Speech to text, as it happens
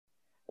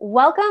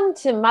Welcome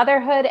to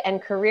Motherhood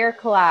and Career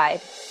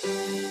Collide.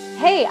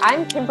 Hey,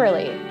 I'm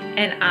Kimberly.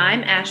 And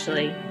I'm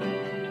Ashley.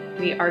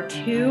 We are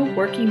two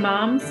working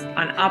moms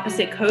on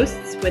opposite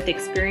coasts with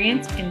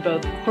experience in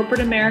both corporate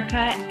America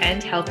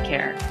and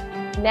healthcare.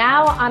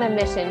 Now on a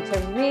mission to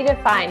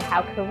redefine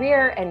how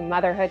career and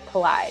motherhood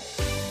collide.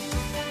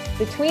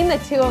 Between the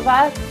two of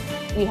us,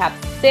 we have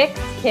 6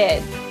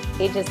 kids,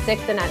 ages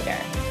 6 and under.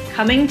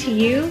 Coming to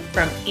you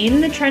from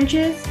in the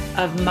trenches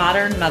of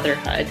modern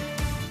motherhood.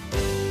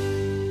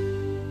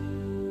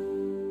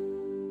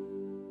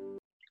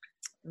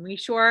 We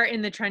sure are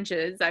in the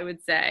trenches, I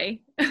would say.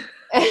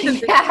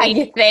 Yeah,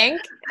 you think?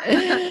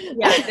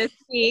 Yeah, this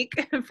week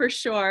for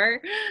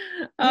sure.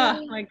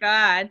 Oh my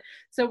God.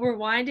 So we're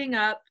winding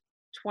up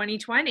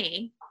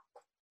 2020.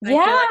 Yeah.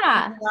 I feel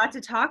like there's a lot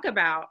to talk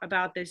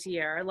about this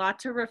year, a lot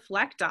to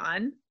reflect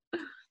on.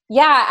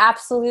 Yeah,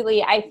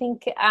 absolutely. I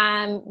think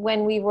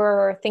when we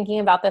were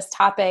thinking about this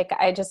topic,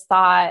 I just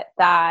thought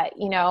that,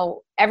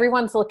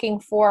 everyone's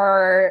looking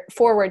forward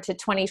to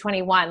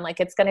 2021. Like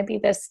it's going to be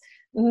this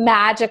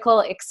magical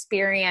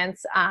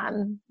experience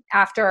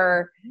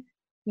after,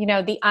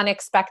 the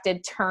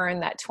unexpected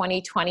turn that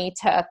 2020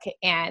 took.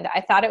 And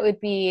I thought it would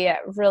be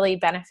really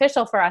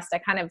beneficial for us to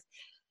kind of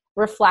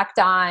reflect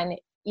on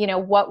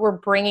what we're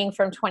bringing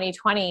from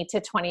 2020 to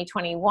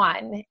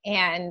 2021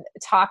 and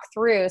talk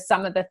through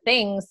some of the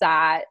things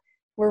that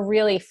we're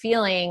really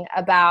feeling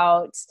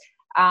about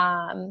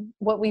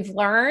what we've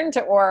learned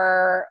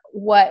or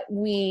what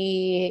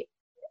we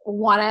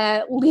want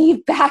to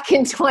leave back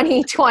in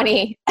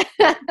 2020.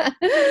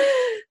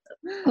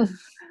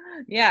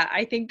 Yeah,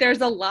 I think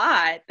there's a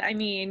lot. I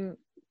mean,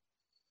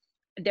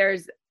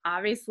 there's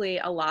obviously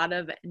a lot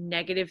of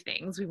negative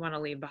things we want to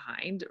leave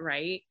behind,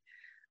 right?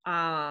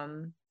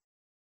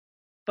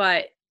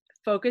 But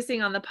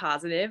focusing on the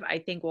positive, I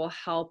think will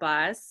help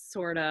us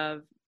sort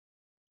of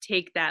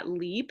take that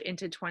leap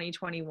into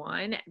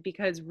 2021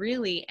 because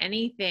really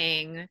any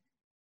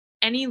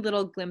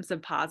little glimpse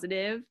of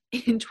positive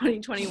in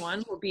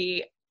 2021 will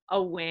be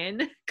a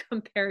win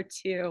compared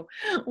to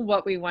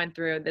what we went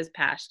through this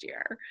past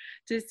year,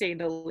 to say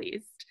the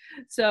least.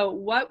 So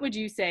what would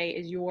you say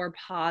is your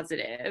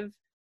positive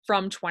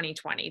from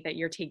 2020 that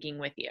you're taking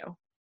with you?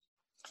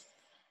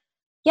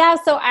 Yeah,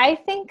 so I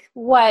think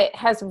what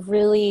has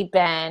really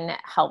been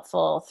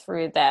helpful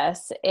through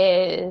this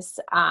is,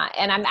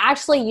 and I'm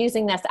actually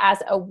using this as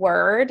a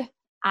word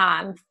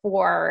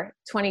for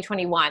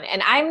 2021.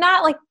 And I'm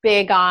not like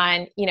big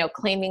on,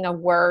 claiming a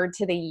word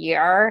to the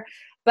year,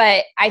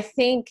 but I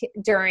think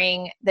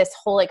during this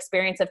whole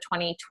experience of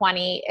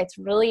 2020, it's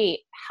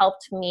really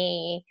helped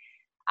me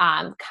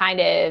kind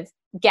of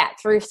get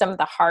through some of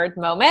the hard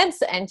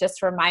moments and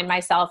just remind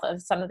myself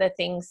of some of the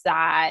things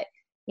that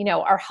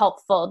are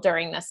helpful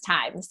during this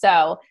time.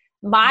 So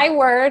my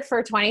word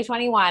for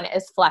 2021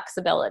 is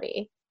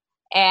flexibility.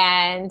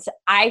 And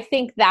I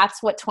think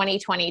that's what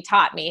 2020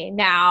 taught me.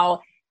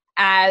 Now,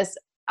 as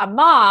a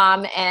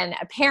mom and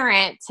a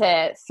parent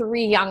to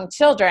 3 young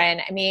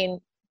children, I mean,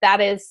 that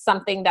is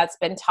something that's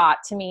been taught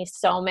to me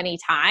so many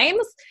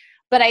times.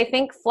 But I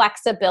think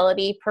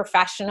flexibility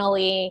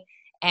professionally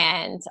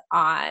and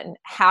on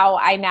how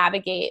I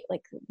navigate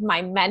like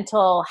my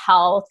mental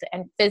health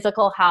and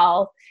physical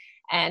health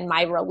and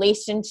my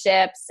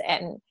relationships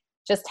and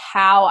just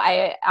how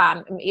I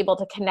am able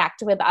to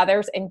connect with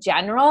others in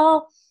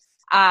general.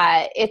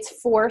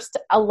 It's forced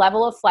a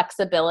level of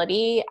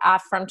flexibility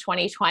from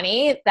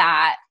 2020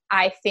 that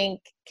I think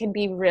can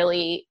be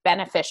really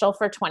beneficial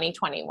for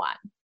 2021.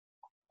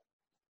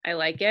 I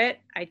like it.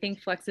 I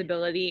think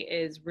flexibility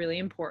is really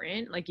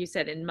important. Like you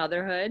said, in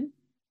motherhood,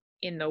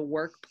 in the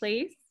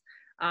workplace.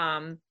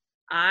 I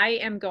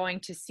am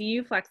going to see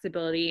you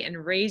flexibility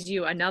and raise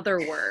you another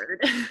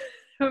word.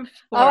 Oh,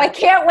 I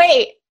can't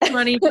wait.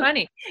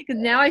 2020.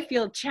 Because now I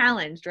feel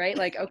challenged, right?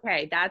 Like,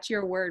 okay, that's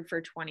your word for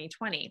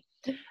 2020.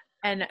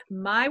 And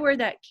my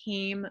word that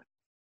came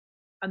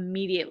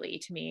immediately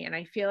to me, and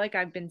I feel like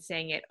I've been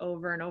saying it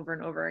over and over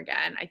and over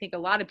again, I think a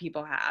lot of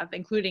people have,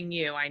 including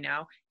you, I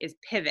know, is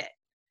pivot.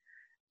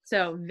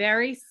 So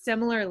very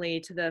similarly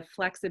to the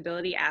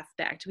flexibility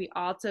aspect, we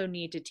also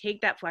need to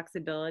take that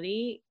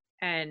flexibility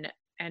and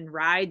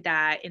ride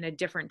that in a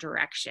different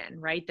direction,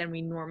 right, than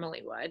we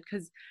normally would.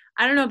 Because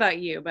I don't know about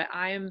you, but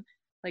I'm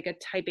like a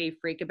type A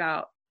freak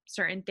about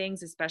certain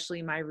things,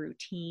 especially my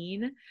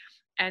routine.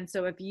 And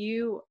so if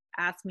you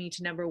ask me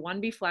to, number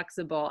 1, be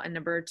flexible, and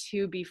number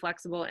 2, be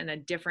flexible in a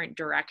different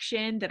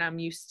direction that I'm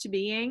used to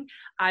being,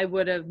 I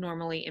would have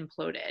normally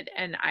imploded.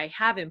 And I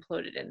have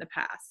imploded in the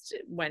past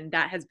when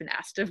that has been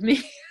asked of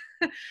me.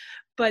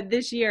 But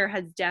this year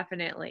has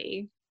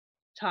definitely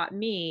taught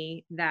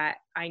me that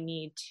I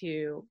need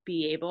to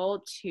be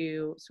able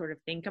to sort of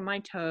think on my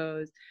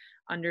toes,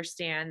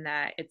 understand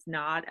that it's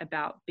not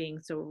about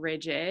being so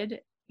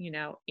rigid,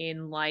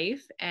 in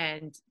life,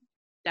 and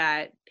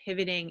that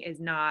pivoting is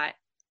not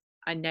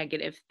a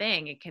negative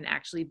thing. It can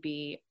actually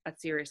be a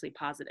seriously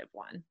positive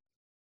one.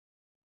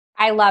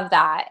 I love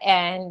that.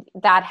 And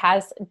that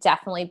has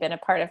definitely been a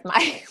part of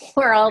my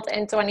world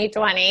in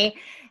 2020.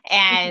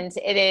 And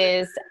it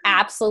is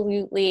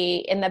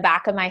absolutely in the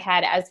back of my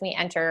head as we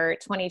enter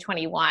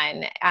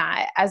 2021,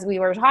 as we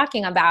were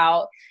talking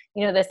about,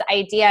 this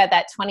idea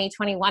that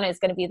 2021 is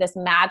going to be this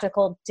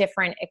magical,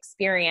 different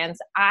experience.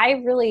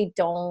 I really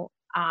don't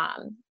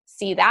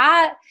see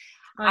that.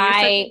 Oh, you're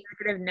such a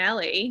negative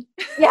Nelly.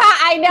 Yeah,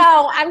 I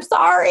know. I'm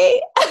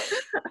sorry.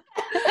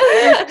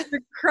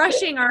 You're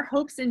crushing our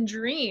hopes and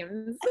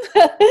dreams.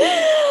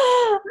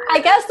 I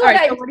guess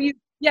what do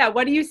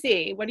you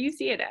see? What do you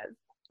see it as?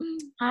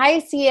 I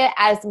see it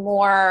as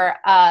more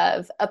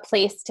of a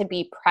place to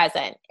be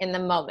present in the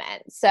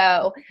moment.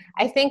 So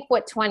I think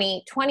what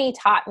 2020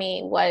 taught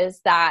me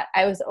was that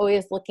I was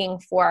always looking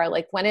for,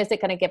 like, when is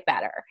it going to get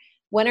better?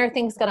 When are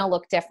things going to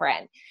look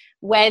different?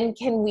 When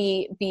can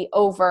we be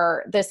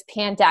over this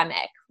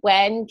pandemic?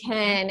 When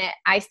can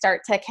I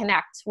start to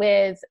connect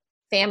with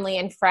family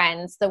and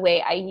friends the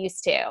way I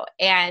used to?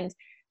 And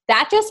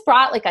that just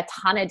brought like a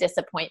ton of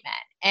disappointment.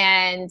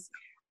 And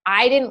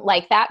I didn't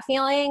like that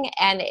feeling.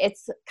 And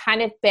it's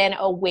kind of been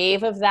a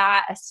wave of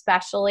that,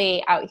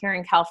 especially out here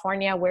in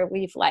California, where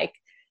we've like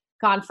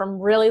gone from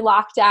really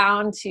locked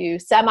down to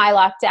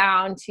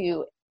semi-lockdown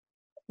to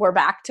we're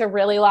back to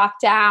really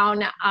locked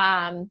down.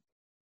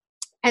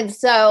 And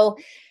so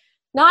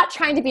not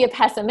trying to be a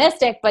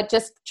pessimistic, but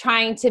just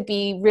trying to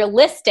be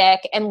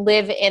realistic and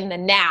live in the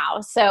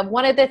now. So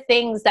one of the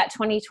things that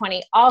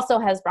 2020 also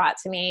has brought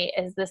to me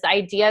is this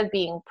idea of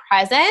being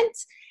present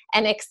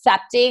and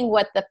accepting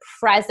what the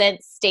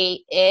present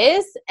state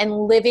is and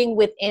living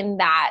within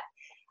that,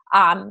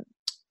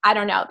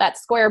 that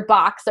square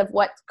box of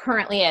what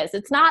currently is.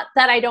 It's not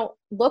that I don't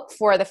look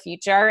for the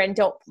future and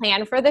don't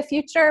plan for the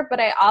future,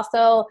 but I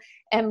also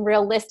am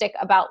realistic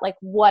about like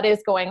what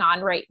is going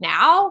on right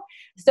now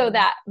so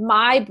that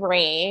my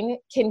brain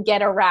can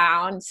get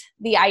around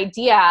the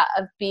idea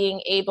of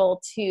being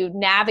able to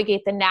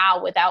navigate the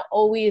now without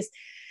always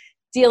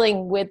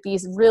dealing with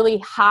these really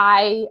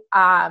high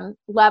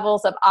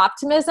levels of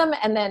optimism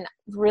and then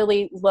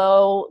really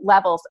low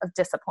levels of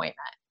disappointment.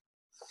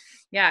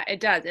 Yeah, it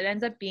does. It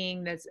ends up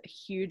being this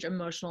huge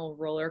emotional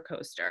roller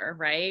coaster,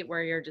 right?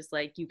 Where you're just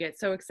like, you get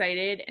so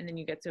excited and then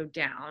you get so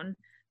down,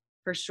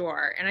 for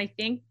sure. And I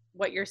think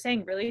what you're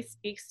saying really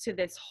speaks to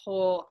this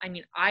whole,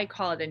 I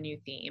call it a new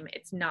theme.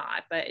 It's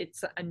not, but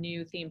it's a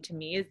new theme to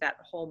me, is that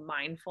whole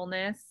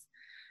mindfulness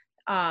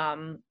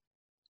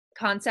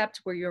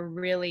concept where you're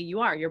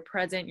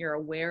present, you're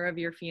aware of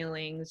your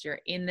feelings, you're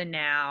in the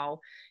now,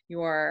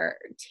 you're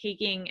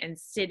taking and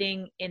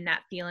sitting in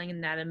that feeling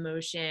and that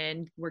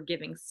emotion. We're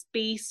giving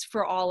space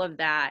for all of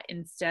that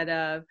instead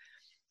of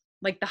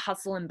like the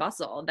hustle and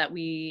bustle that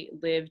we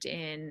lived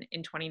in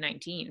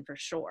 2019, for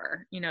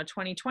sure.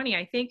 2020,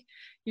 I think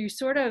you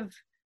sort of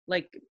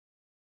like,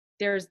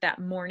 there's that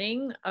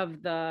mourning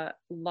of the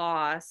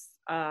loss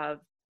of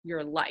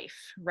your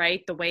life,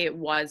 right? The way it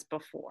was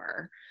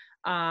before.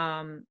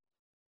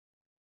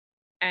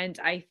 And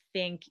I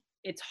think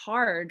it's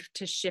hard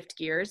to shift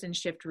gears and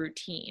shift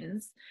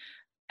routines.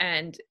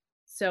 And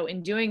so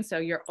in doing so,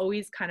 you're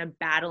always kind of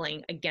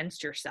battling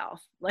against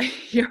yourself.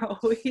 Like you're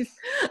always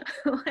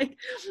like,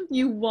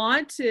 you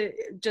want to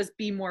just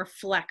be more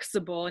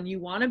flexible and you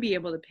want to be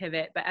able to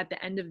pivot. But at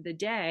the end of the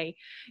day,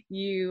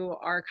 you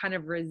are kind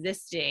of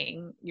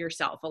resisting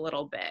yourself a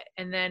little bit.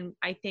 And then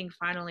I think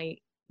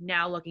finally,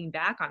 now looking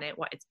back on it,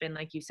 it's been,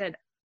 like you said,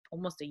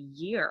 almost a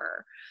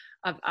year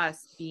of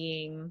us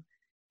being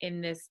in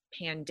this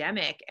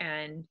pandemic,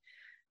 and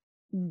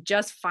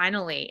just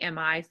finally am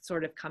I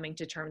sort of coming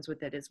to terms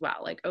with it as well.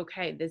 Like,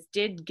 okay, this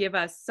did give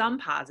us some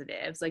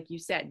positives, like you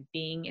said,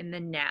 being in the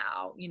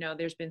now.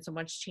 There's been so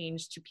much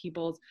change to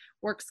people's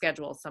work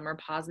schedules. Some are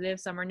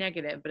positive, some are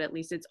negative, but at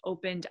least it's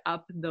opened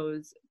up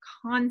those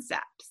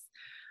concepts.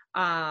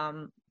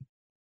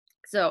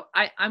 So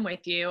I'm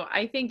with you.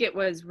 I think it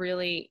was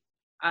really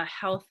a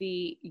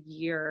healthy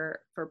year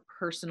for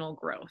personal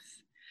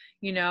growth.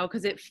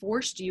 Because it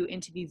forced you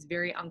into these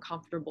very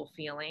uncomfortable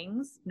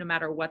feelings, no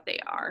matter what they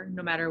are,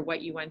 no matter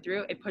what you went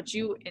through. It puts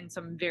you in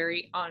some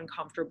very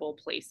uncomfortable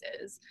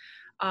places.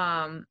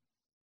 And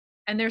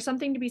there's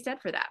something to be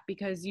said for that,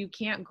 because you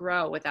can't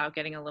grow without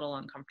getting a little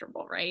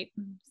uncomfortable, right?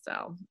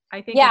 So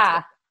I think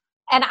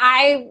and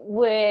I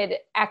would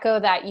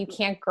echo that you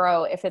can't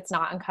grow if it's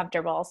not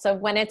uncomfortable. So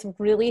when it's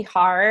really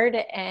hard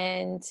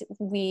and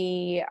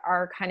we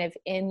are kind of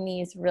in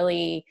these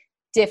really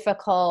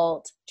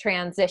difficult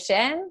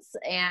transitions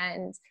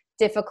and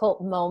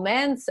difficult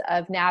moments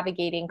of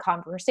navigating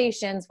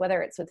conversations,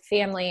 whether it's with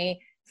family,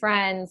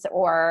 friends,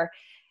 or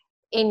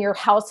in your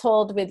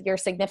household with your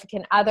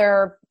significant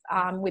other,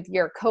 with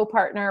your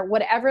co-partner,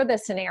 whatever the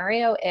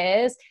scenario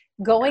is,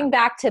 going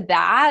back to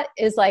that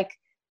is like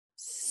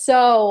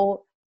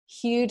so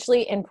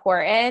hugely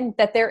important,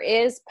 that there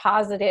is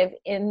positive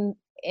in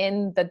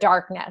the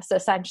darkness,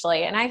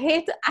 essentially. And I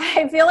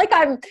feel like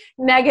I'm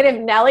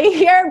negative Nelly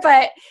here,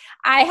 but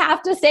I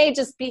have to say,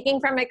 just speaking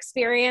from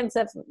experience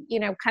of,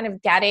 kind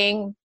of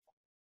getting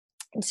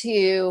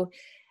to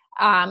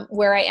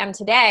where I am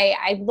today,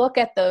 I look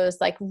at those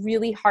like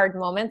really hard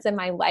moments in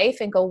my life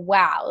and go,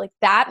 wow, like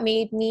that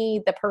made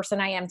me the person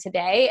I am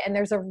today. And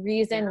there's a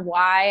reason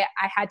why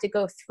I had to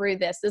go through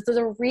this. This is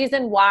a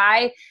reason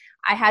why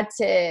I had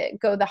to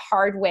go the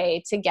hard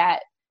way to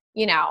get,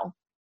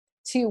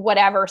 to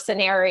whatever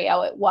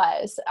scenario it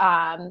was.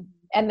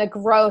 And the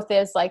growth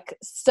is like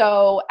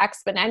so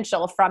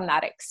exponential from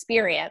that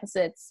experience.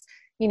 It's,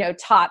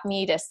 taught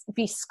me to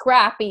be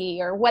scrappy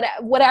or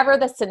whatever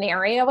the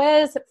scenario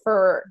is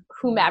for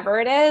whomever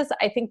it is.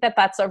 I think that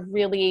that's a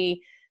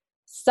really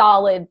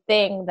solid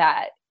thing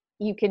that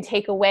you can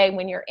take away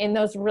when you're in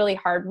those really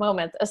hard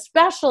moments,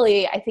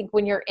 especially I think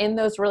when you're in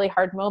those really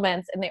hard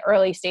moments in the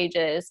early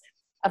stages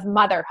of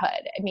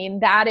motherhood. I mean,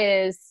 that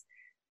is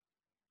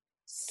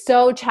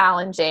so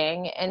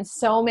challenging in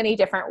so many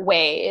different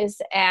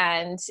ways,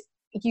 and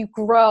you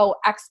grow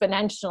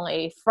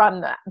exponentially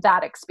from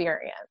that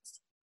experience.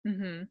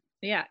 Mm-hmm.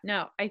 Yeah,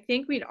 no, I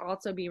think we'd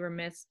also be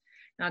remiss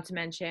not to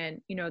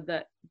mention,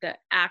 the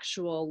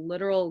actual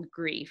literal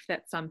grief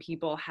that some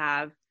people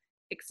have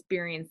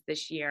experienced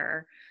this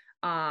year,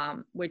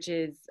 which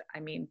is, I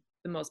mean,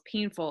 the most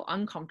painful,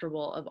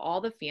 uncomfortable of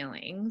all the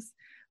feelings.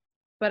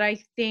 But I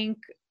think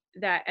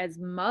that as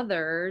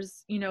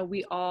mothers,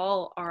 we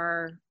all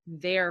are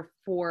there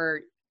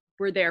we're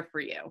there for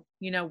you.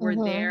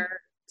 We're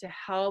there to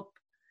help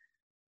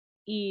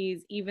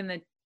ease even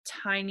the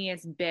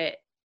tiniest bit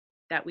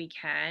that we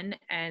can.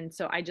 And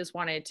so I just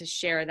wanted to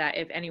share that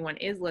if anyone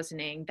is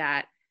listening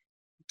that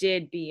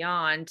did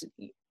beyond,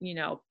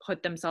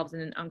 put themselves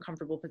in an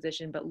uncomfortable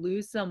position, but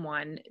lose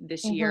someone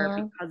this year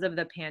because of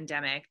the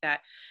pandemic, that,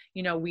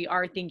 we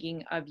are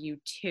thinking of you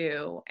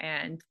too.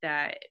 And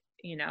that,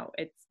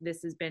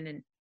 this has been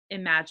an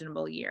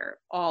imaginable year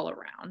all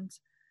around.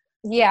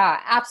 Yeah,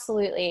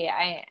 absolutely.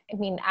 I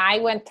mean, I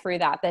went through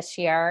that this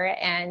year,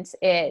 and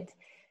it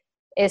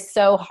is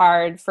so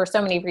hard for so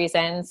many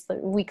reasons.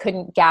 We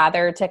couldn't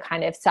gather to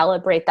kind of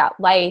celebrate that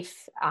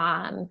life.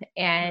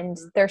 And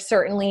there's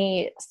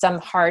certainly some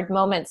hard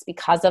moments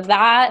because of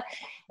that.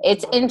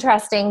 It's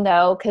interesting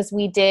though, because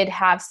we did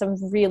have some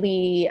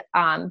really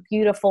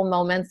beautiful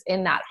moments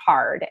in that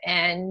hard.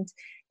 And,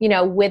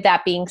 with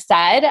that being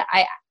said,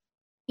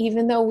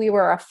 even though we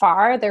were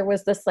afar, there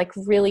was this like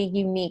really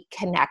unique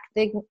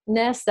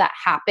connectedness that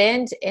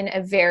happened in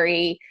a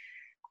very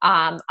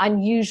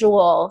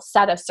unusual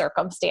set of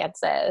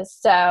circumstances.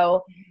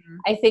 So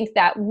I think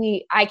that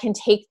I can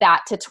take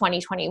that to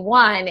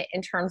 2021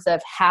 in terms of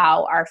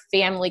how our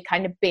family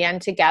kind of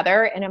band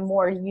together in a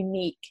more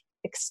unique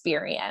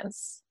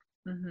experience.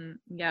 Mm-hmm.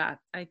 Yeah,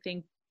 I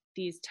think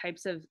these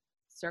types of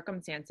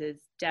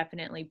circumstances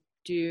definitely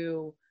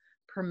do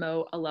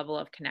promote a level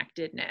of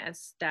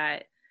connectedness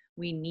that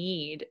we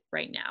need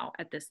right now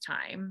at this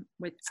time,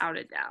 without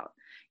a doubt.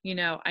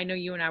 I know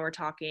you and I were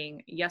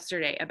talking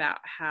yesterday about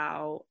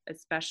how,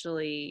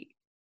 especially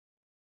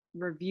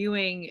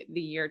reviewing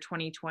the year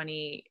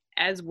 2020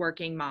 as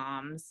working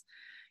moms,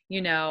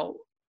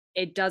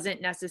 it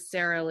doesn't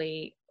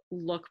necessarily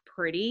look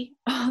pretty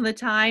all the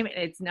time.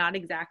 And it's not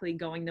exactly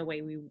going the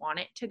way we want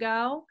it to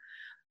go.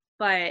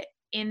 But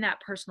in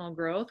that personal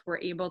growth, we're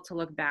able to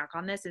look back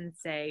on this and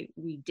say,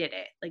 we did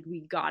it. Like,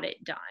 we got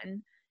it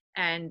done.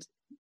 And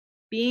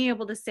being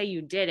able to say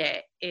you did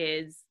it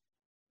is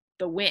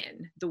the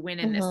win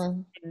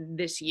in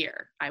this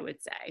year, I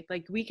would say.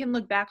 Like, we can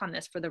look back on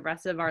this for the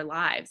rest of our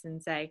lives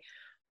and say,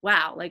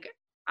 wow, like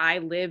I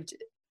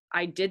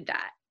did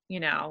that,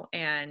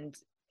 and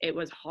it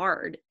was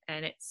hard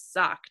and it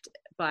sucked,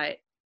 but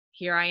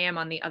here I am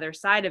on the other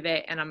side of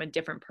it, and I'm a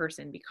different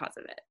person because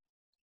of it.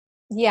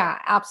 Yeah,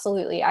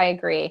 absolutely. I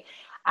agree.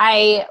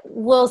 I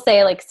will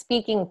say, like,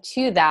 speaking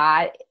to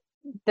that,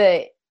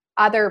 the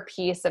other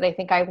piece that I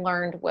think I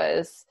learned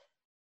was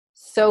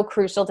so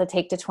crucial to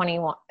take to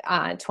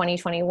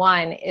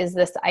 2021 is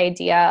this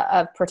idea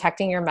of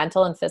protecting your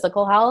mental and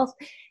physical health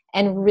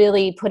and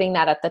really putting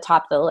that at the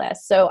top of the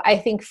list. So I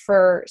think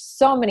for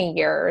so many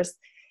years,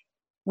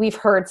 we've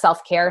heard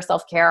self-care,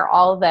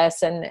 all of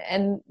this,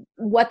 and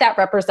what that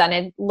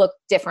represented looked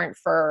different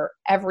for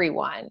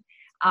everyone.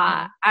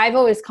 I've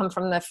always come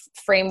from the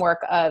framework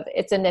of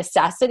it's a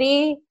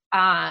necessity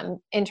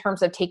in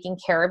terms of taking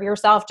care of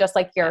yourself, just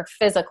like your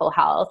physical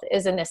health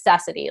is a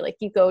necessity. Like,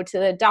 you go to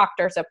the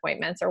doctor's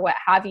appointments or what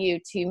have you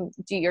to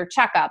do your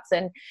checkups.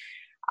 And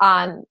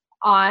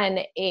on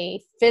a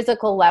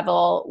physical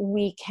level,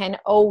 we can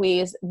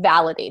always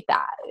validate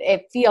that.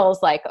 It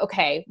feels like,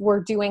 okay,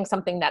 we're doing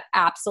something that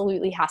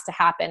absolutely has to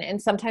happen. And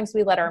sometimes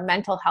we let our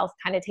mental health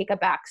kind of take a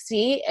back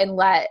seat and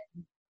let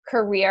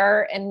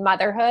career and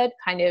motherhood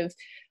kind of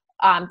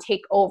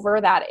take over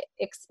that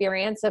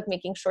experience of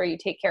making sure you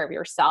take care of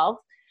yourself.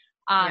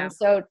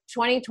 So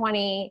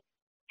 2020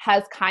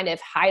 has kind of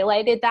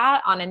highlighted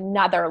that on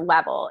another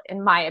level,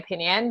 in my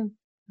opinion.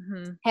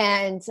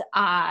 And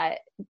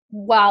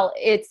while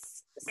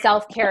it's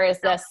self-care is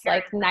this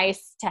like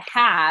nice to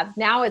have,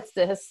 now it's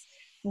this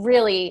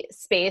really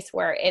space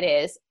where it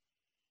is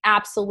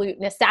absolute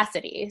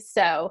necessity.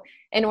 So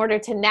in order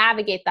to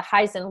navigate the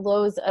highs and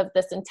lows of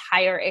this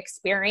entire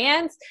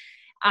experience,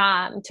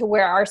 to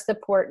where our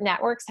support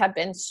networks have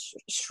been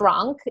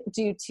shrunk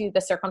due to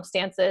the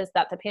circumstances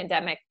that the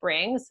pandemic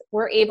brings,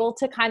 we're able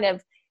to kind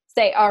of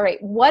say, all right,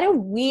 what do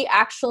we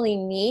actually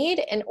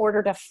need in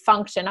order to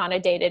function on a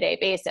day-to-day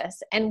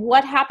basis? And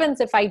what happens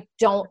if I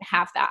don't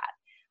have that?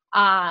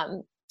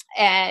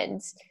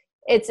 And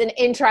it's an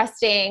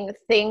interesting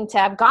thing to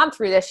have gone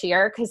through this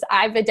year, because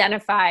I've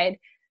identified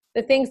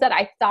the things that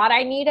I thought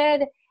I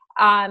needed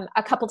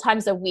a couple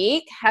times a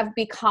week have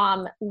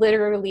become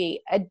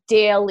literally a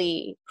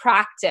daily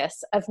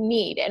practice of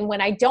need. And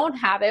when I don't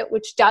have it,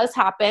 which does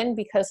happen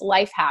because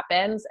life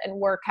happens and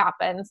work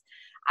happens,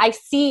 I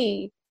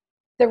see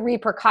the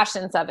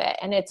repercussions of it.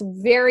 And it's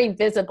very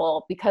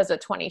visible because of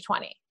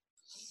 2020.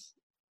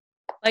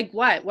 Like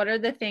what? What are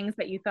the things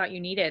that you thought you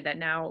needed that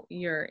now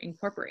you're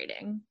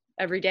incorporating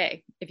every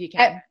day, if you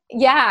can?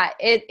 Yeah,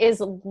 it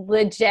is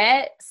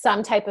legit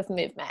some type of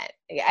movement.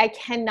 I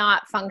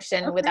cannot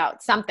function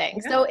without something.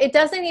 Yeah. So it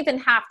doesn't even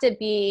have to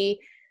be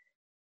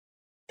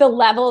the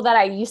level that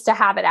I used to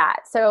have it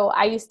at. So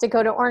I used to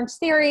go to Orange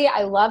Theory.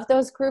 I love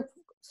those group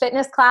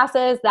fitness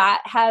classes.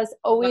 That has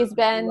always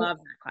been, love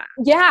that class.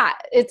 Yeah,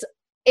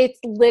 it's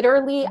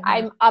literally,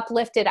 I'm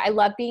uplifted. I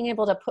love being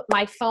able to put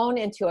my phone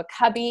into a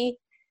cubby,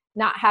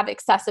 not have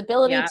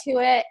accessibility to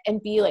it,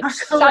 and be like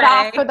shut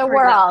off for the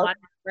world.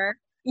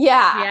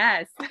 Yeah.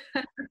 Yes.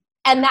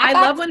 And that I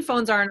love when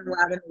phones aren't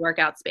allowed in the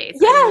workout space.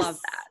 Yes. I love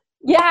that.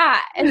 Yeah.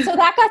 And so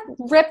that got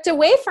ripped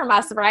away from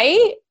us,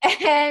 right?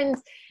 And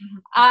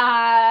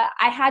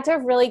I had to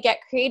really get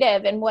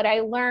creative. And what I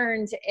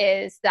learned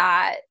is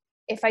that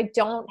if I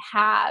don't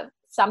have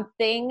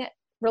something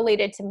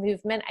related to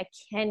movement, I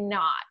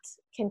cannot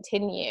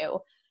continue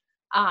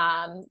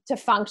to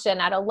function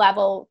at a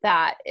level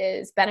that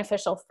is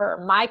beneficial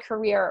for my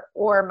career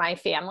or my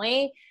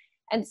family.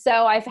 And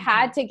so I've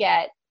had to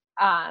get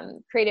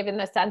creative in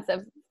the sense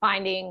of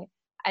finding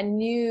a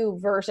new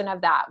version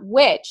of that,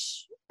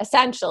 which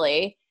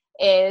essentially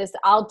is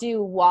I'll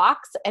do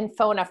walks and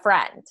phone a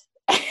friend.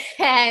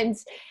 And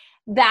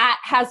that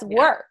has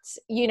worked,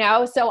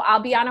 so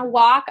I'll be on a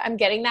walk, I'm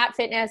getting that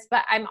fitness,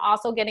 but I'm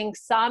also getting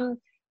some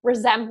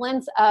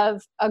resemblance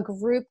of a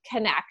group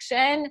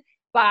connection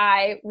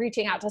by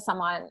reaching out to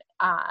someone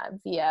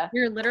via.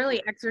 You're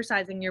literally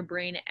exercising your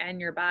brain and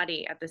your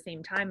body at the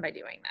same time by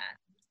doing that.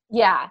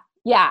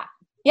 Yeah.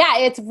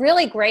 It's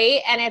really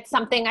great. And it's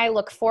something I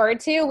look forward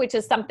to, which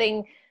is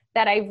something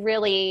that I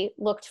really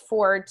looked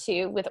forward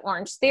to with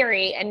Orange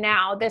Theory. And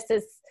now this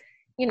is,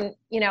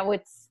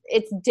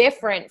 it's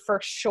different for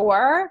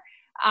sure.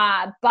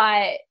 But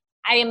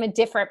I am a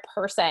different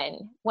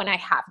person when I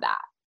have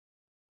that.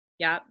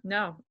 Yeah,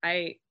 no,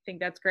 I think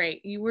that's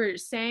great. You were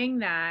saying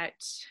that,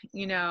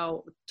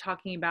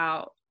 talking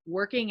about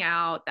working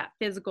out, that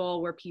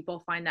physical, where people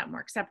find that more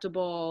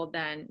acceptable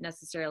than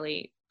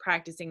necessarily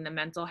practicing the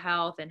mental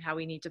health, and how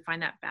we need to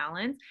find that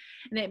balance.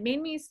 And it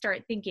made me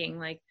start thinking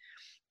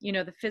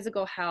the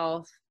physical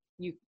health,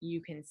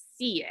 you can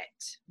see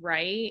it,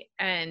 right?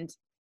 And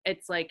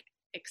it's like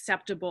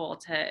acceptable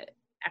to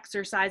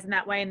exercise in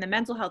that way. And the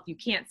mental health, you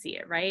can't see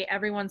it, right?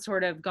 Everyone's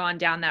sort of gone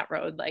down that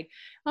road, like,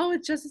 oh,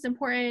 it's just as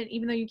important,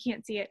 even though you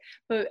can't see it.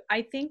 But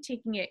I think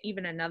taking it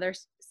even another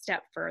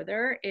step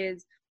further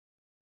is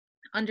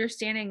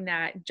understanding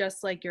that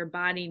just like your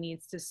body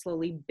needs to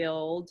slowly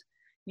build,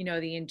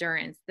 the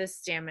endurance, the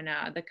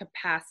stamina, the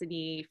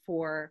capacity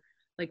for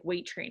like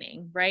weight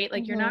training, right?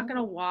 Like you're not going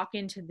to walk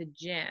into the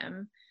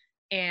gym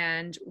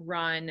and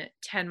run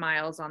 10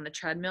 miles on the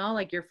treadmill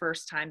like your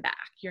first time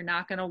back. You're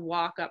not going to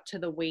walk up to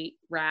the weight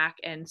rack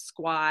and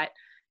squat,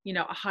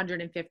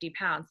 150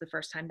 pounds the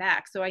first time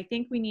back. So I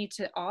think we need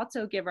to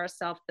also give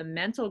ourselves the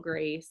mental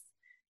grace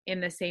in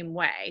the same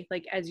way.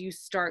 Like as you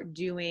start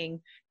doing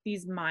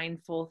these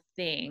mindful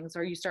things,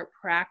 or you start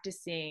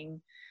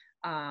practicing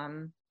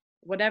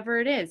whatever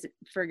it is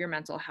for your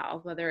mental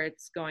health, whether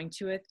it's going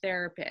to a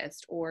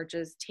therapist or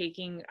just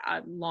taking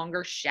a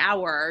longer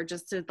shower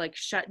just to like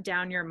shut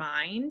down your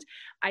mind.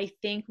 I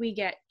think we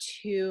get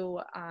too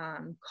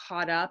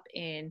caught up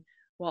in,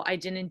 well, I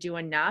didn't do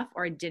enough,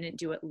 or I didn't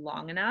do it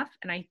long enough.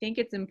 And I think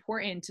it's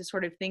important to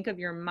sort of think of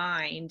your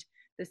mind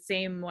the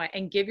same way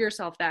and give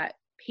yourself that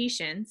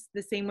patience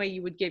the same way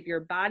you would give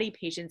your body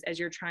patience as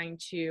you're trying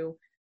to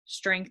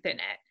strengthen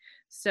it.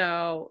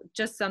 So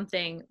just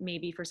something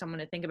maybe for someone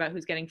to think about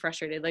who's getting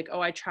frustrated, like,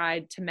 oh, I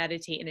tried to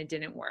meditate and it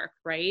didn't work,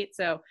 right?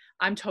 So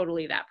I'm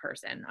totally that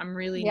person. I'm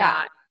really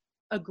not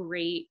a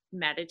great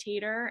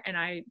meditator. And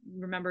I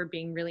remember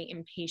being really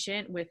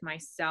impatient with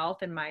myself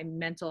and my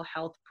mental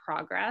health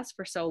progress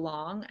for so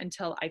long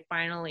until I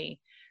finally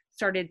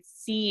started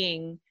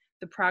seeing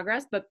the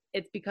progress, but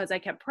it's because I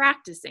kept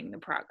practicing the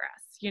progress,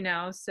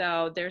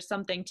 so there's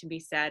something to be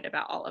said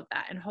about all of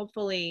that. And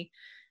hopefully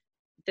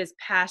this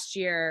past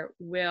year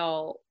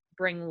will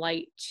bring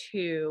light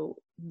to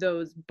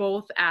those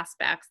both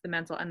aspects, the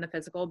mental and the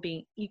physical,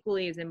 being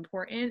equally as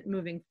important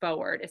moving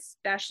forward,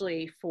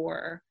 especially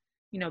for,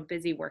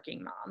 busy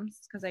working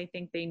moms, because I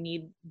think they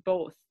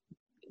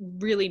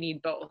really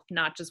need both,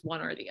 not just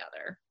one or the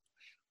other.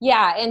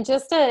 Yeah. And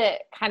just to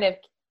kind of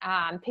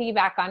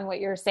piggyback on what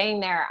you're saying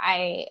there.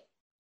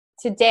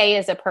 Today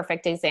is a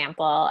perfect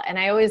example. And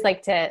I always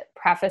like to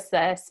preface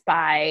this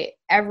by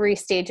every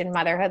stage in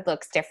motherhood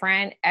looks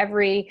different.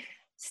 Every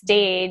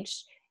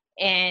stage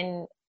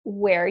in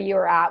where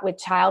you're at with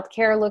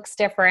childcare looks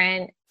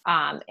different.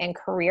 And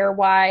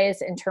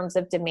career-wise, in terms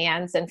of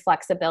demands and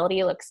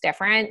flexibility, looks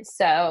different.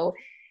 So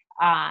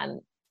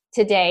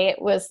today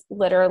it was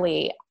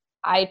literally,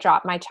 I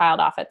dropped my child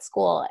off at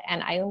school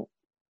and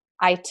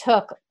I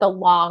took the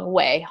long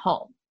way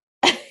home.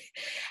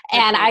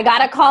 And I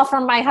got a call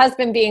from my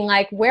husband being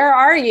like, where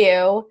are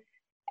you?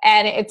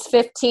 And it's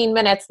 15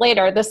 minutes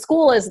later. The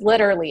school is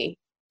literally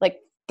like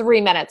 3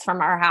 minutes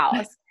from our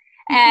house.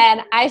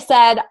 And I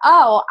said,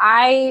 oh,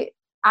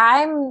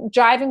 I'm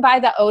driving by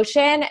the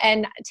ocean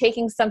and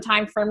taking some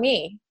time for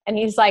me. And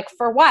he's like,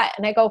 for what?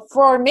 And I go,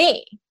 for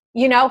me,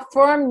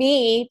 for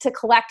me to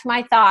collect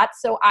my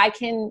thoughts so I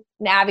can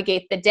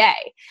navigate the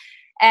day.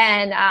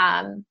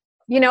 And,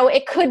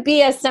 it could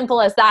be as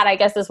simple as that, I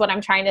guess is what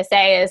I'm trying to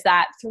say, is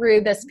that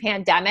through this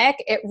pandemic,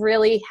 it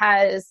really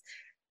has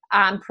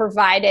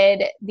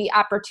provided the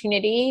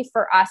opportunity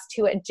for us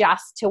to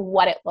adjust to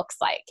what it looks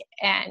like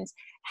and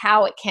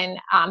how it can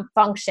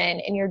function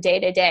in your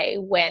day-to-day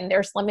when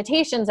there's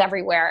limitations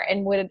everywhere.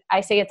 And would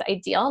I say it's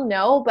ideal?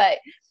 No, but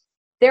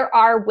there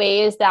are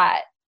ways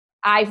that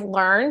I've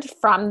learned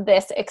from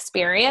this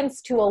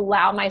experience to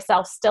allow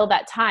myself still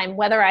that time,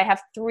 whether I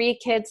have 3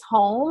 kids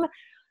home,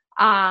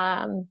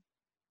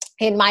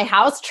 in my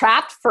house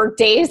trapped for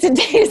days and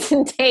days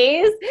and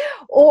days,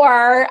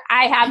 or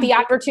I have the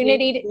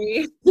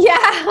opportunity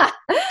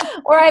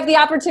or I have the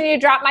opportunity to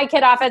drop my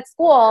kid off at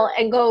school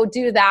and go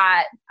do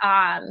that.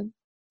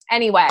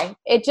 Anyway,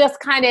 it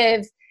just kind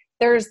of,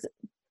 there's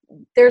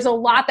a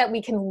lot that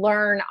we can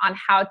learn on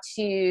how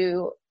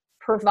to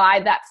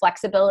provide that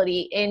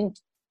flexibility in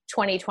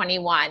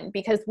 2021,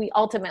 because we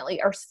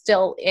ultimately are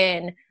still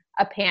in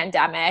a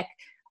pandemic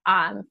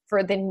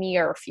for the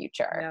near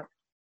future. Yep.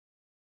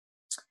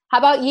 How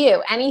about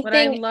you?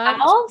 Anything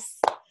else?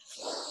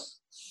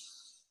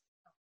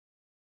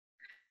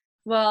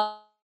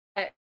 Well,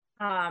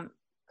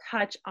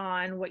 touch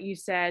on what you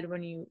said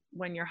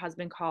when your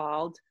husband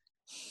called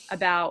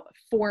about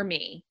for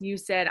me. You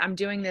said, I'm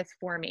doing this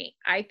for me.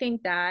 I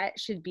think that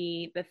should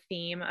be the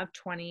theme of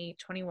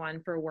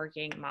 2021 for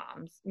working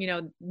moms.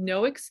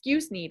 No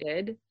excuse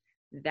needed.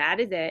 That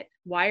is it.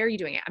 Why are you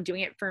doing it? I'm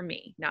doing it for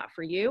me, not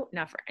for you,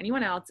 not for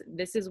anyone else.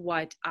 This is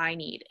what I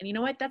need. And you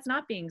know what? That's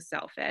not being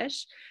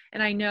selfish.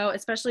 And I know,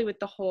 especially with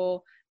the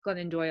whole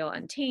Glennon Doyle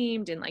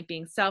Untamed and like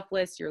being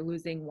selfless, you're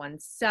losing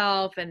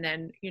oneself. And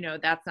then,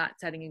 that's not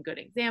setting a good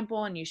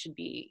example, and you should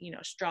be,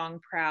 strong,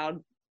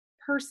 proud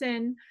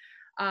person.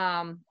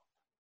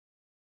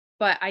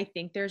 But I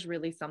think there's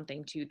really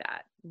something to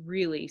that,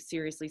 really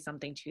seriously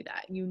something to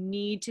that. You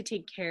need to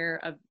take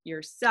care of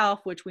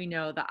yourself, which we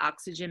know the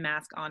oxygen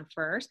mask on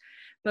first,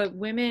 but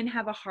women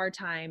have a hard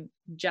time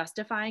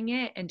justifying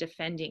it and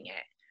defending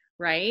it,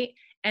 right?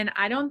 And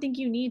I don't think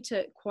you need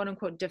to quote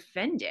unquote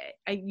defend it.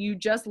 You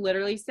just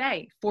literally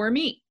say, for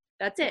me,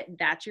 that's it.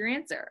 That's your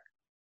answer.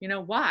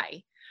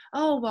 Why?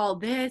 Oh, well,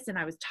 this, and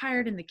I was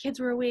tired and the kids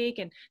were awake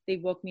and they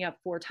woke me up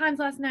 4 times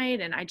last night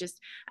and I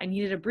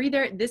needed a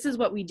breather. This is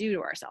what we do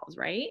to ourselves,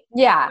 right?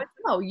 Yeah. But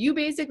no, you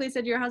basically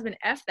said to your husband,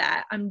 F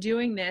that, I'm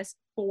doing this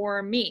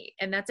for me.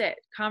 And that's it.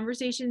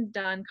 Conversation's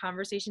done.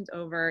 Conversation's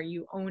over.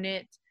 You own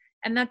it.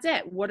 And that's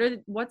it.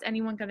 What's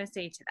anyone going to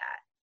say to that?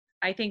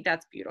 I think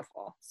that's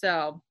beautiful.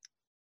 So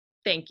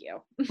thank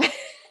you.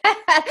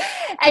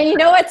 And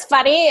what's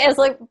funny is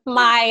like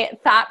my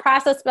thought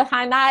process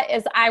behind that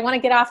is I want to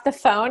get off the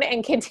phone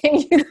and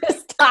continue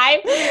this time.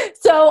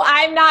 So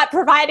I'm not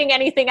providing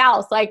anything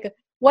else. Like,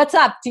 what's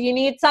up? Do you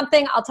need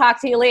something? I'll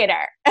talk to you later.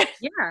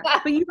 Yeah.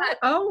 But you don't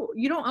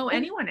owe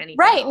anyone anything.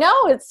 Right.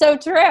 No, it's so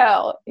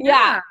true.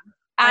 Yeah.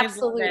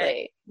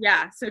 Absolutely.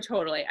 Yeah. So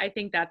totally. I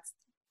think that's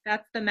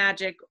the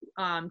magic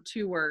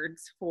 2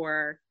 words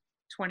for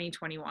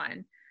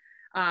 2021.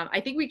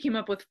 I think we came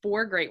up with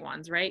 4 great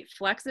ones, right?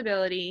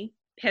 Flexibility,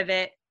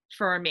 pivot,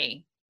 for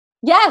me.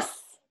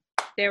 Yes.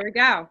 There we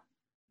go.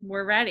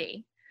 We're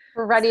ready.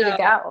 We're ready to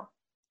go.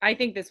 I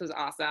think this was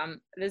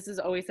awesome. This is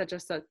always such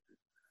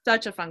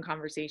a fun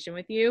conversation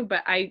with you,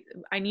 but I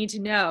need to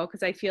know,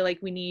 because I feel like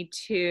we need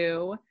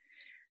to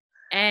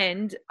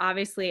end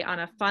obviously on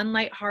a fun,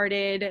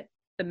 lighthearted,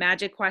 the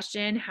magic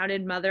question: how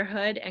did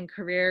motherhood and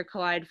career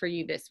collide for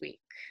you this week?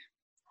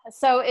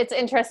 So it's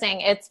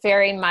interesting. It's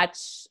very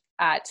much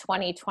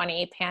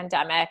 2020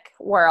 pandemic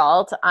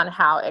world on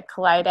how it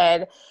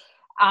collided.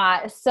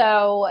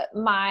 So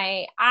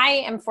I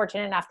am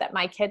fortunate enough that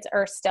my kids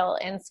are still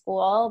in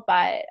school,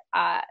 but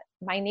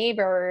my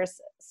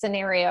neighbor's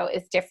scenario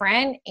is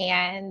different,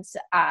 and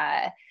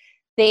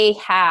they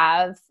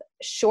have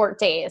short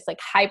days, like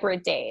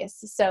hybrid days.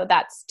 So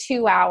that's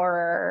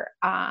 2-hour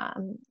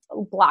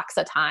blocks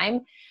of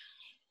time.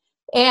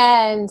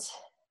 And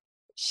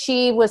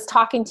she was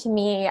talking to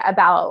me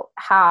about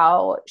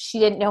how she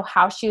didn't know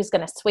how she was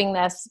going to swing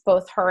this.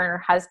 Both her and her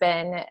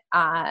husband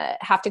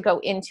have to go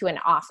into an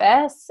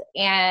office.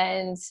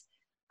 And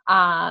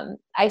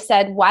I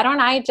said, why don't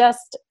I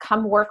just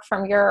come work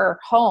from your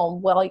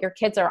home while your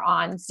kids are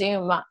on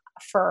Zoom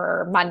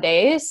for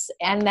Mondays,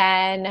 and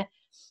then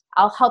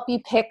I'll help you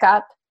pick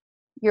up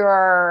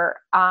your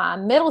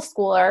middle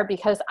schooler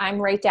because I'm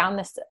right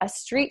down a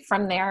street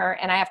from there,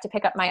 and I have to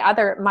pick up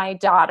my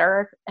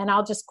daughter, and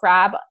I'll just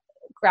grab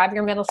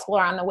your middle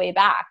schooler on the way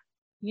back.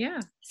 Yeah.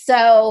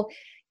 So,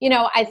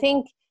 I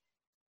think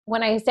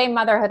when I say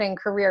motherhood and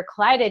career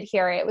collided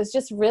here, it was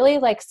just really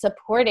like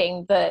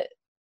supporting the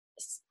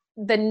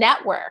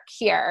network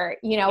here.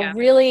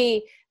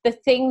 Really the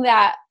thing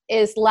that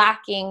is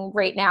lacking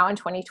right now in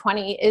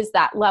 2020 is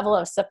that level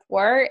of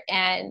support.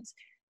 And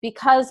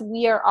because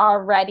we are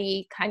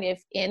already kind of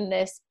in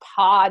this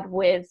pod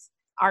with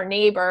our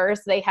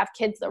neighbors, they have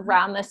kids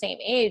around the same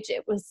age.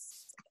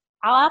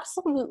 I'll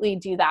absolutely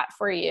do that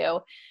for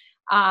you.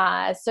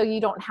 So you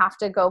don't have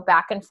to go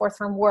back and forth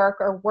from work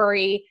or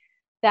worry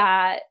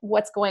that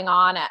what's going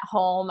on at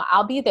home.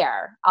 I'll be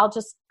there. I'll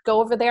just go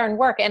over there and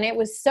work. And it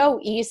was so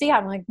easy.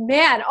 I'm like,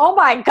 man, oh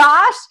my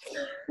gosh,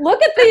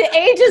 look at the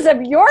ages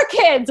of your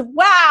kids.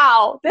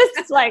 Wow. This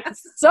is like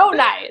so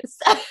nice.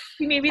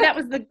 Maybe that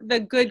was the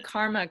good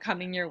karma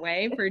coming your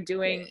way for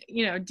doing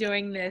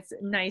this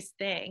nice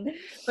thing.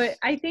 But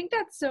I think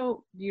that's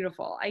so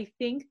beautiful. I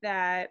think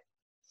that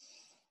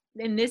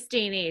in this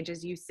day and age,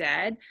 as you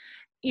said,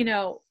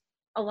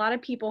 a lot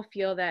of people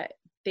feel that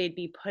they'd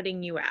be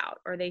putting you out,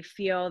 or they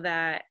feel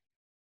that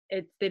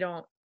they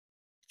don't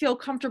feel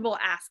comfortable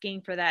asking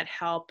for that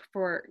help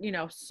for,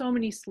 so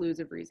many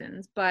slews of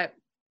reasons. But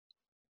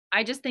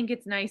I just think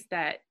it's nice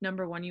that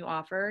number one, you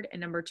offered,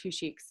 and number two,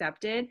 she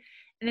accepted,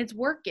 and it's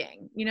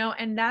working,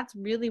 and that's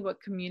really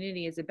what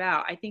community is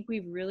about. I think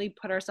we've really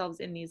put ourselves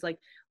in these like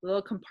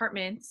little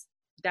compartments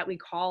that we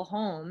call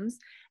homes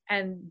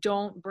and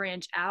don't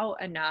branch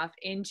out enough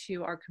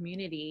into our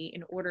community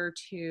in order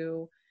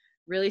to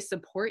really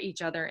support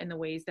each other in the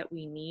ways that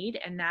we need.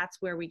 And that's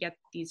where we get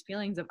these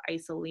feelings of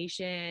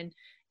isolation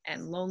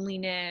and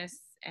loneliness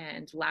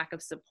and lack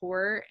of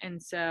support.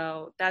 And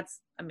so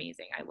that's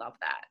amazing. I love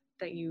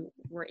that you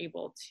were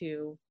able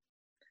to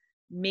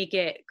make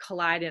it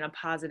collide in a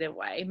positive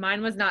way.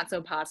 Mine was not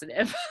so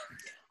positive.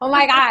 Oh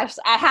my gosh.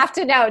 I have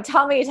to know.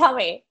 Tell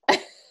me.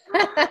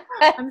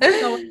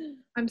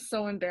 I'm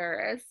so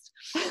embarrassed.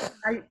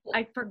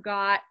 I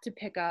forgot to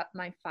pick up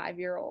my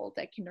 5-year-old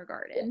at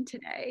kindergarten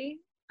today.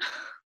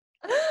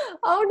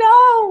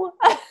 Oh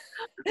no.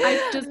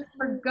 I just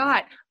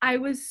forgot. I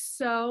was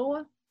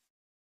so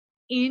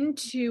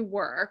into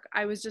work.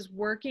 I was just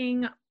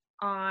working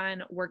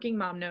on working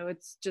mom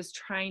notes, just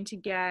trying to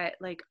get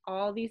like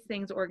all these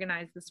things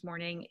organized this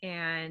morning.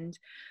 And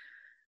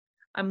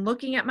I'm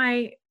looking at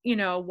my,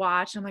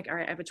 watch. I'm like, all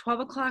right, I have a 12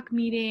 o'clock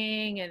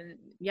meeting and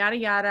yada,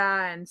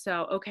 yada. And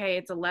so, okay,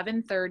 it's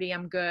 11:30.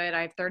 I'm good.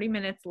 I have 30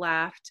 minutes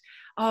left.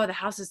 Oh, the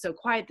house is so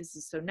quiet. This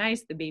is so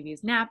nice. The baby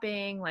is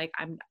napping. Like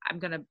I'm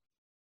going to,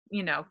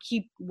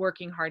 keep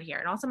working hard here.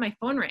 And also my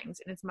phone rings,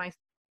 and it's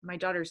my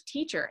daughter's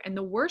teacher. And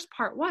the worst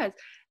part was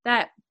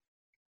that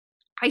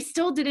I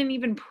still didn't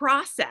even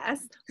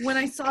process when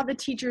I saw the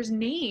teacher's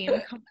name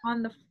come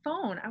on the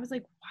phone. I was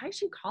like, why is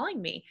she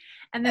calling me?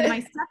 And then my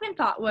second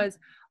thought was,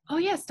 oh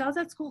yeah, Stella's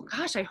at school.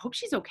 Gosh, I hope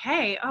she's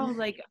okay. Oh,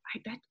 like, I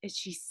bet, is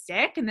she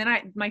sick? And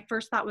then my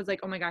first thought was like,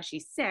 oh my gosh,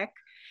 she's sick.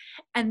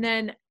 And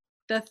then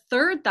the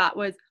third thought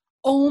was,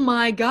 oh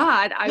my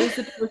God, I was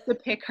supposed to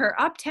pick her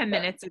up 10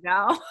 minutes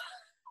ago.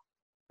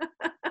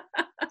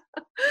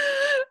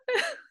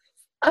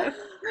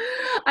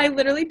 I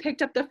literally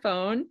picked up the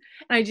phone and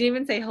I didn't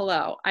even say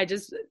hello. I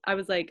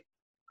was like,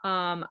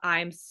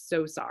 I'm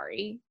so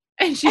sorry.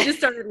 And she just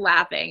started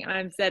laughing, and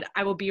I said,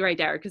 I will be right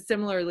there. Because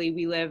similarly,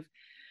 we live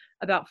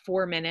about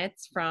 4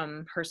 minutes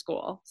from her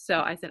school.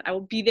 So I said, I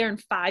will be there in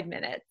 5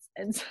 minutes.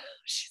 And so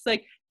she's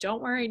like,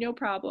 don't worry, no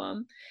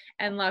problem.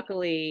 And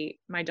luckily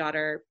my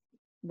daughter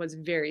was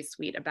very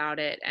sweet about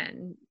it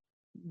and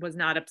was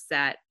not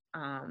upset.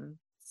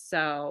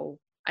 So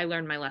I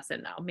learned my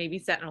lesson though. Maybe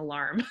set an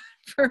alarm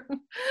for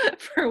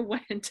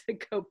when to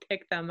go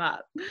pick them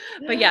up.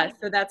 But yeah,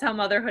 so that's how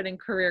motherhood and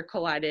career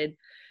collided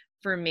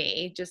for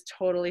me. Just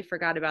totally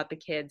forgot about the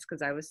kids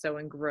because I was so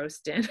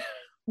engrossed in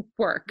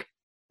work.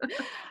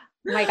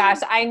 My gosh,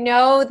 I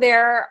know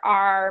there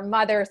are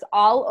mothers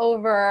all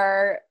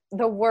over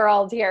the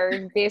world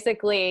here,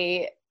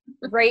 basically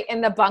right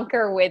in the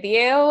bunker with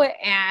you.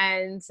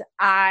 And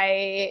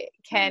I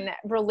can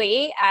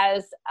relate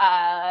as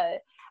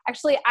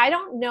actually, I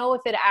don't know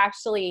if it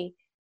actually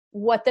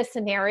what the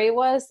scenario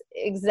was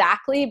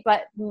exactly,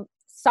 but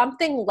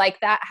something like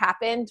that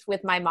happened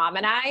with my mom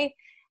and I.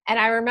 And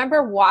I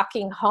remember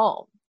walking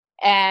home,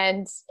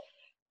 and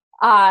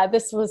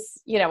this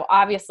was,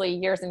 obviously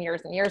years and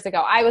years and years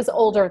ago. I was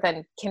older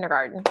than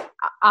kindergarten.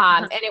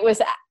 And it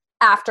was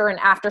after an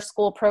after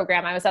school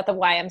program. I was at the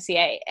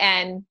YMCA,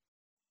 and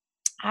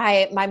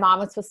my mom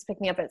was supposed to pick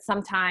me up at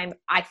some time.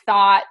 I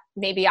thought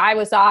maybe I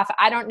was off.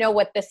 I don't know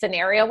what the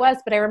scenario was,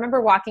 but I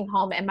remember walking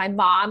home and my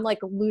mom like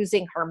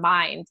losing her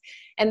mind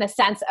in the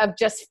sense of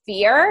just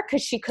fear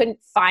because she couldn't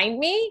find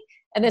me.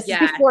 And this is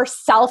Yes. before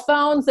cell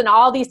phones and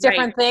all these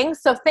different Right.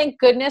 things. So thank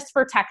goodness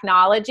for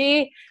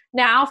technology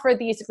now for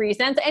these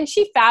reasons. And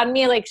she found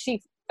me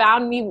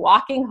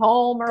walking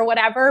home or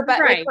whatever. But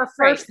like Right, her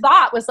right. first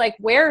thought was like,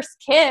 where's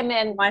Kim?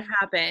 And What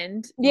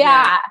happened?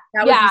 yeah,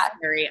 That would yeah, be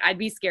scary. I'd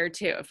be scared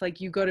too. If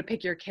like you go to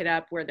pick your kid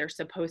up where they're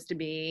supposed to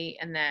be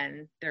and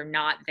then they're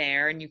not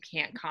there and you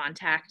can't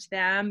contact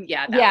them.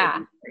 Yeah, that yeah.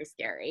 would be very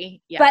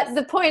scary. Yes. But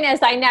the point is,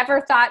 I never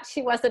thought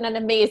she wasn't an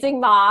amazing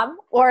mom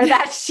or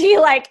that she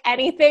like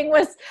anything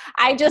was.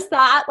 I just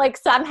thought like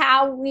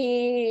somehow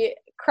we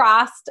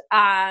crossed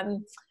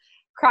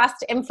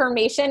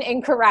information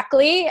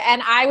incorrectly,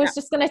 and I was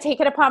just going to take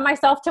it upon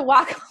myself to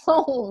walk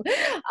home.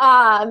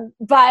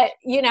 But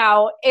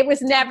it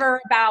was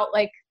never about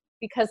like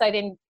because I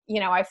didn't.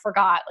 I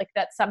forgot like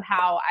that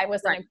somehow I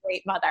wasn't a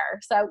great mother.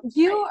 So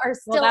you are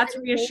still. Well, that's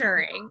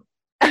reassuring.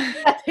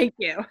 Thank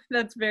you.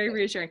 That's very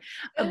reassuring.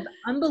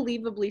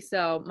 Unbelievably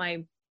so.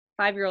 My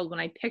 5-year-old, when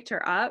I picked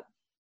her up,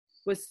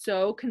 was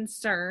so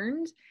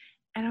concerned.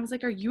 And I was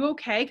like, are you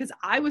okay? Because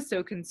I was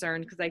so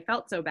concerned because I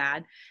felt so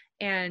bad.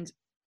 And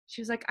she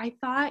was like, I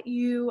thought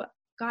you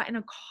got in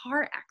a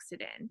car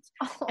accident.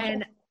 Oh.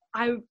 And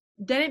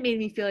then it made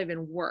me feel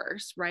even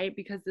worse, right?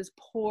 Because this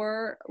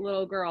poor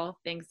little girl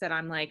thinks that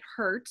I'm like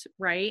hurt,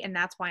 right? And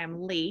that's why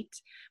I'm late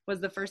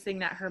was the first thing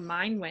that her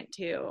mind went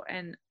to.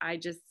 And I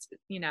just,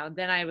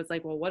 then I was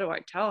like, well, what do I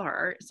tell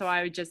her? So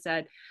I just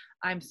said,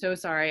 I'm so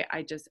sorry.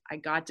 I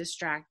got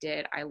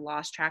distracted. I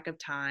lost track of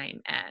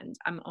time and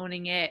I'm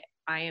owning it.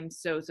 I am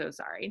so, so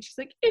sorry. And she's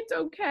like, it's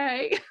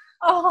okay.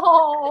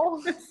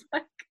 Oh. It's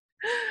like,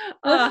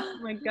 oh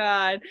my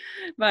God.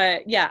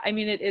 But yeah, I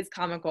mean, it is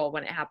comical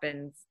when it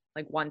happens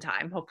like one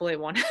time. Hopefully it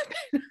won't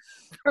happen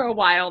for a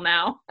while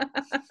now.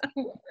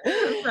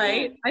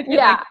 Right? I feel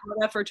like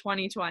that for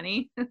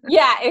 2020.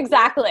 Yeah,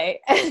 exactly.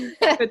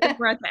 Good thing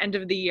we're at the end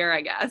of the year,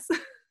 I guess.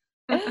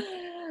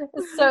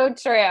 So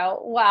true.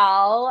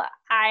 Well,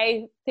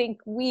 I think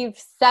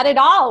we've said it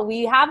all.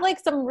 We have like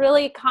some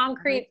really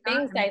concrete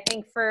things, I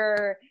think,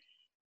 for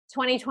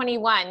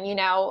 2021.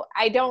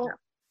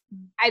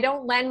 I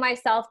don't lend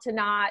myself to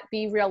not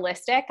be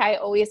realistic. I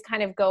always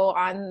kind of go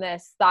on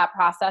this thought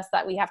process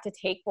that we have to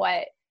take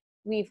what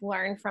we've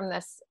learned from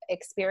this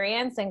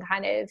experience and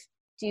kind of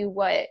do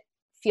what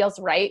feels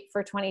right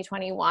for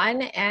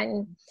 2021.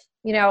 And,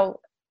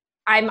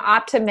 I'm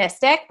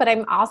optimistic, but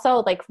I'm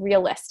also like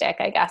realistic,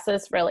 I guess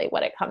is really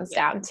what it comes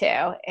down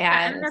to.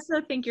 And I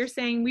also think you're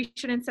saying we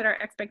shouldn't set our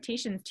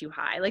expectations too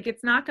high. Like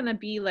it's not going to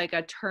be like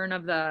a turn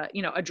of the,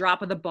 a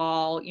drop of the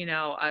ball,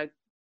 a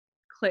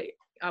click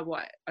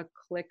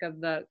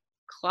of the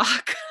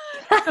clock.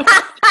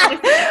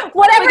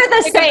 Whatever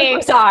the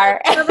sayings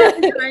are. Whatever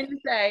I'm trying to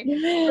say.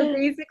 But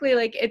basically,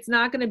 like it's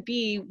not going to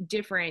be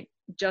different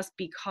just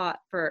because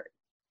for,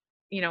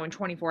 in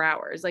 24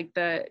 hours. Like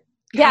the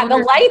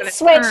light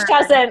switch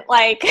doesn't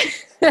like,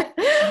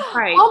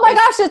 right. Oh my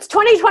gosh, it's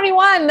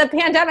 2021. The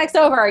pandemic's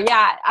over.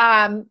 Yeah.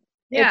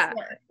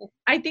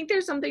 I think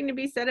there's something to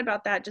be said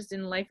about that just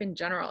in life in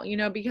general,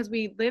 because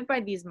we live by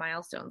these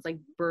milestones, like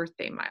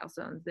birthday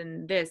milestones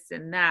and this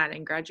and that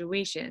and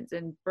graduations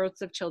and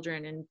births of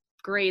children and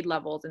grade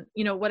levels and,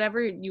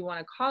 whatever you want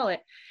to call it.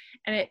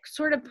 And it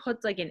sort of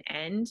puts like an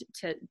end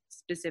to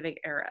specific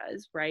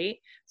eras, right?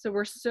 So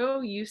we're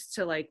so used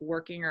to like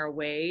working our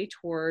way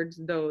towards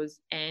those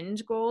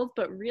end goals,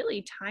 but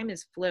really time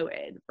is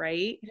fluid,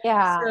 right?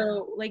 Yeah.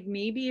 So like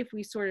maybe if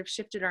we sort of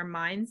shifted our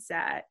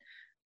mindset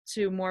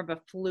to more of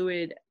a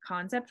fluid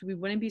concept, we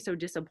wouldn't be so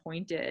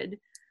disappointed,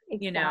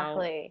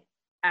 exactly.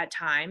 At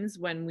times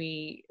when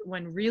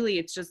really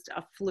it's just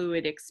a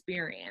fluid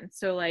experience.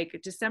 So like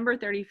December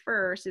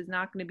 31st is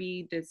not going to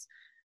be this,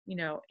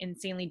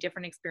 insanely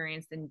different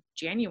experience than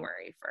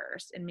January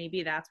 1st. And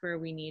maybe that's where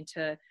we need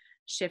to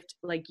shift,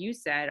 like you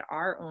said,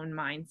 our own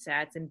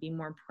mindsets and be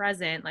more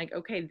present. Like,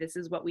 okay, this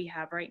is what we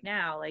have right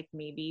now. Like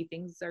maybe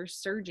things are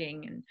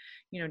surging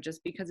and,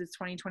 just because it's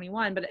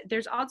 2021, but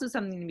there's also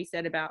something to be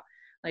said about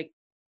like,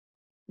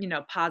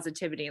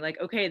 positivity, like,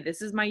 okay,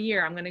 this is my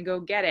year, I'm going to go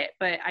get it.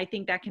 But I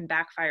think that can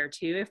backfire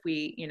too if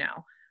we,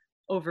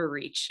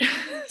 overreach.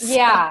 As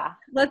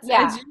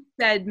you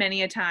said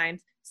many a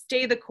times,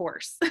 stay the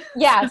course.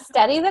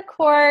 Steady the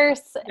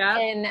course.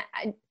 Yep.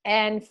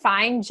 and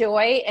find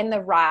joy in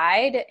the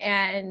ride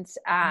and,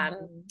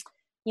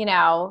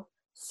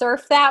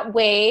 surf that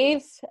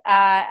wave.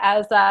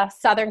 As a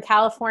Southern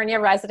California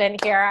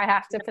resident here, I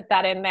have to put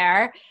that in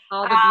there.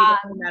 All the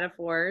beautiful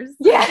metaphors.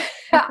 Yeah,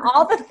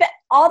 all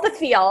the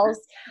feels.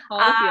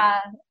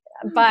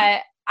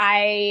 But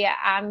I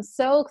am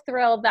so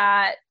thrilled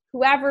that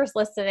whoever's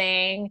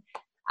listening,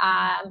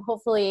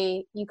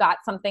 hopefully you got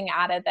something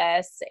out of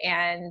this,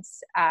 and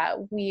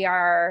we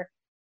are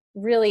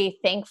really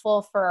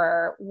thankful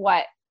for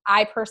what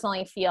I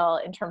personally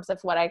feel in terms of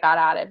what I got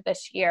out of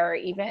this year,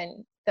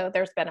 even though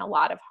there's been a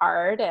lot of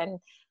hard, and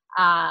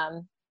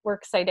we're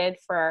excited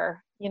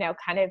for,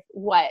 kind of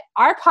what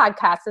our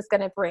podcast is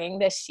going to bring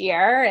this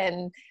year.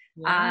 And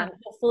Yeah.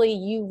 Hopefully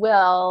you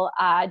will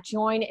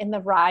join in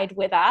the ride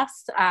with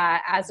us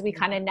as we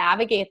kind of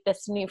navigate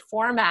this new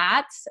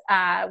format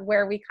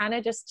where we kind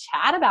of just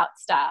chat about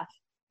stuff.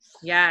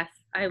 Yes.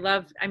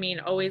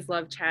 Always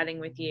love chatting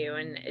with you,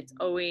 and it's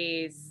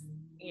always,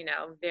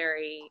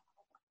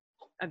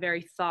 a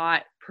very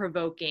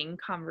thought-provoking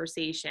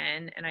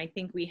conversation. And I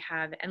think we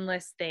have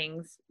endless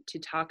things to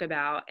talk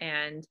about.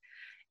 And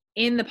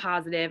in the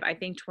positive, I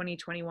think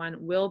 2021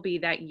 will be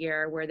that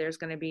year where there's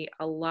going to be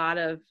a lot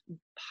of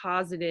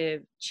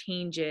positive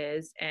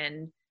changes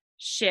and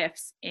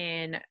shifts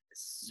in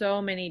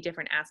so many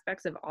different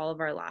aspects of all of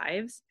our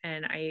lives.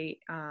 And I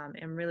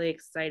am really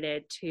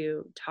excited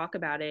to talk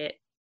about it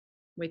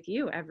with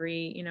you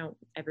every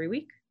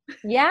week.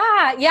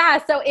 Yeah.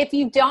 So if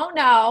you don't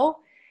know,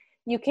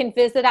 you can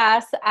visit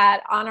us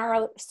on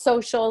our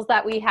socials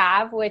that we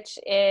have, which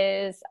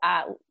is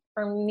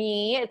for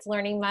me, it's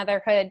Learning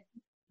Motherhood.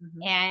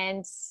 Mm-hmm.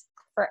 And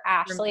for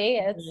Ashley,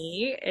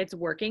 it's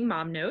Working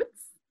Mom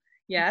Notes.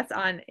 Yes,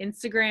 on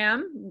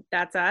Instagram,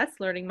 that's us,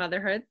 Learning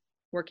Motherhood,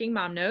 Working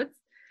Mom Notes.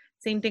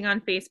 Same thing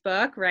on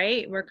Facebook,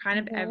 right? We're kind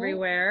of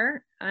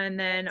everywhere. And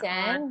then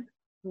on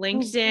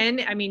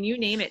LinkedIn, you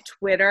name it,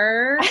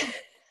 Twitter.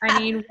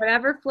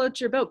 Whatever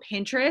floats your boat.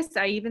 Pinterest.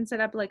 I even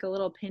set up like a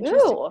little Pinterest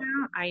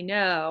account. I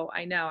know.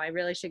 I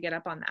really should get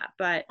up on that.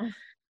 But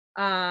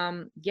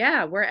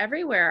we're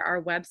everywhere.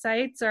 Our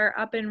websites are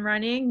up and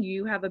running.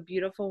 You have a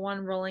beautiful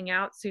one rolling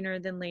out sooner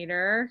than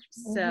later.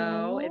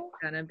 So it's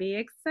gonna be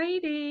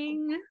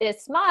exciting.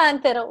 This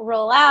month it'll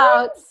roll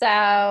out.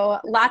 So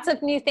lots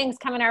of new things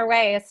coming our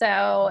way.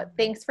 So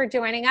thanks for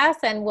joining us,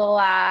 and we'll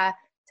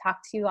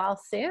talk to you all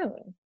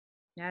soon.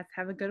 Yes,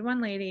 have a good one,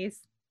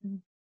 ladies.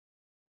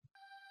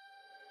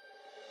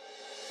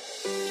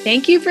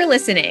 Thank you for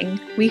listening.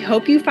 We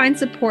hope you find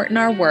support in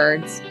our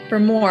words. For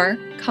more,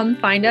 come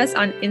find us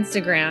on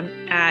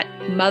Instagram at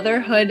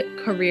Motherhood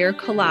Career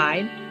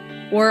Collide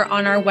or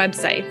on our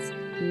websites,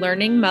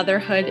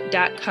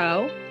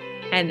 learningmotherhood.co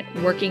and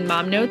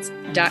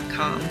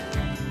workingmomnotes.com.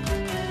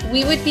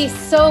 We would be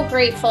so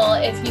grateful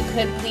if you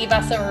could leave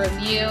us a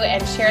review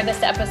and share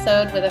this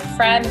episode with a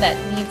friend that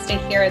needs to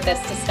hear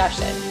this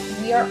discussion.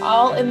 We are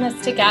all in this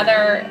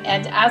together,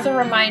 and as a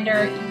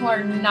reminder, you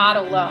are not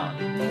alone.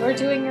 You are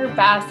doing your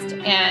best,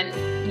 and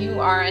you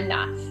are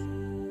enough.